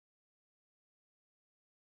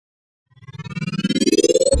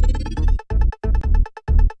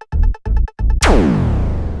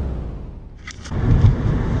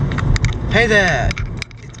Hey there,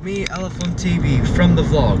 it's me, LFonTV, from the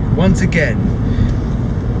vlog, once again,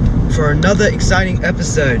 for another exciting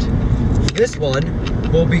episode. For this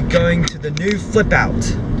one, we'll be going to the new Flip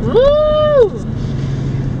Out. Woo!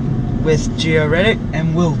 With Georetic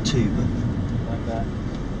and Willtube. Like that.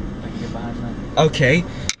 I can get behind that. Okay,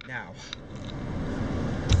 now,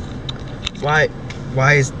 what,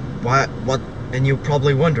 and you're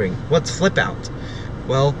probably wondering, what's Flip Out?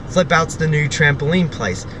 Well, Flip Out's the new trampoline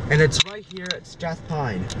place, and it's right here at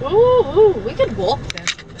Strathpine. Ooh, we could walk there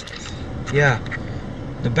someday. Yeah.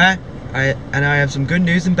 I have some good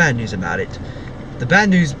news and bad news about it. The bad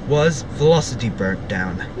news was Velocity burnt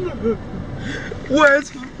down.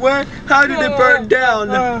 How did it burn down?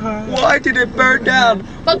 Why did it burn down?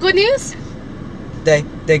 But good news?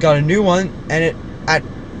 They got a new one, and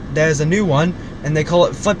there's a new one, and they call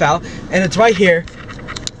it Flip Out, and it's right here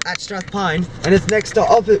at Strathpine, and it's next to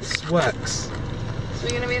Office Works. So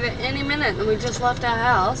we're gonna be there any minute, and we just left our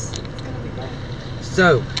house. It's gonna be great.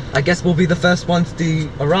 So I guess we'll be the first ones to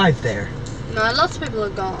arrive there. No, lots of people are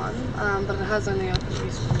gone, but it has only opened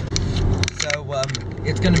recently. So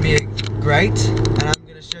it's gonna be great, and I'm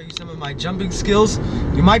gonna show you some of my jumping skills.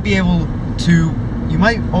 You might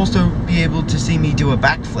also be able to see me do a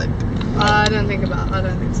backflip. I don't think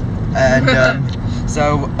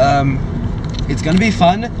so. And it's gonna be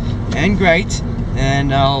fun and great,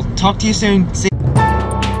 and I'll talk to you soon. See.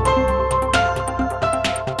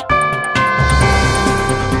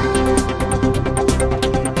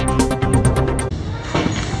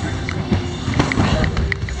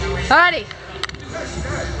 Alrighty.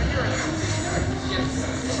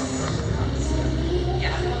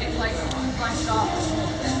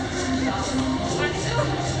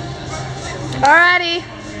 Alrighty.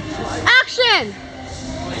 Action!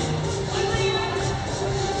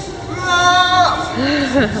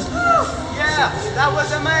 Yeah, that was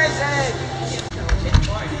amazing!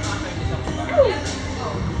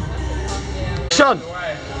 Sean!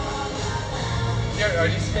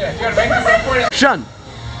 Sean!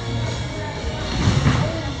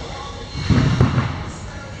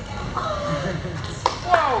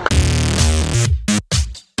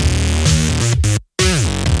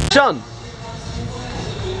 Sean!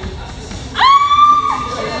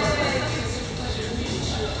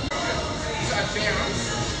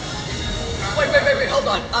 Wait, hold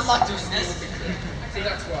on. I'm not doing this. See,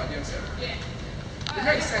 that's why I do it. Yeah. It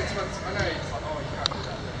makes sense once I know it's like, oh, you can't do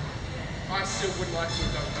that. I still would like to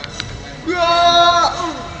have done that.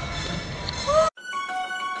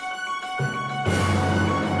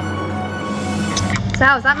 So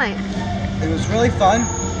how was that, mate? It was really fun.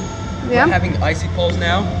 Yeah. We're having icy poles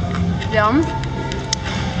now. Yum.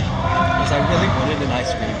 Because I really wanted an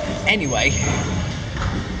ice cream. Anyway,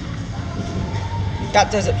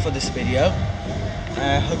 that does it for this video.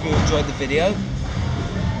 I hope you enjoyed the video,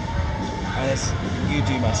 as you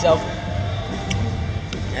do myself.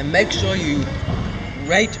 And make sure you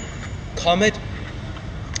rate, comment,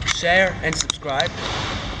 share, and subscribe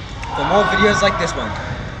for more videos like this one.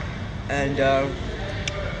 And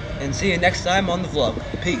see you next time on the vlog.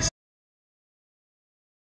 Peace.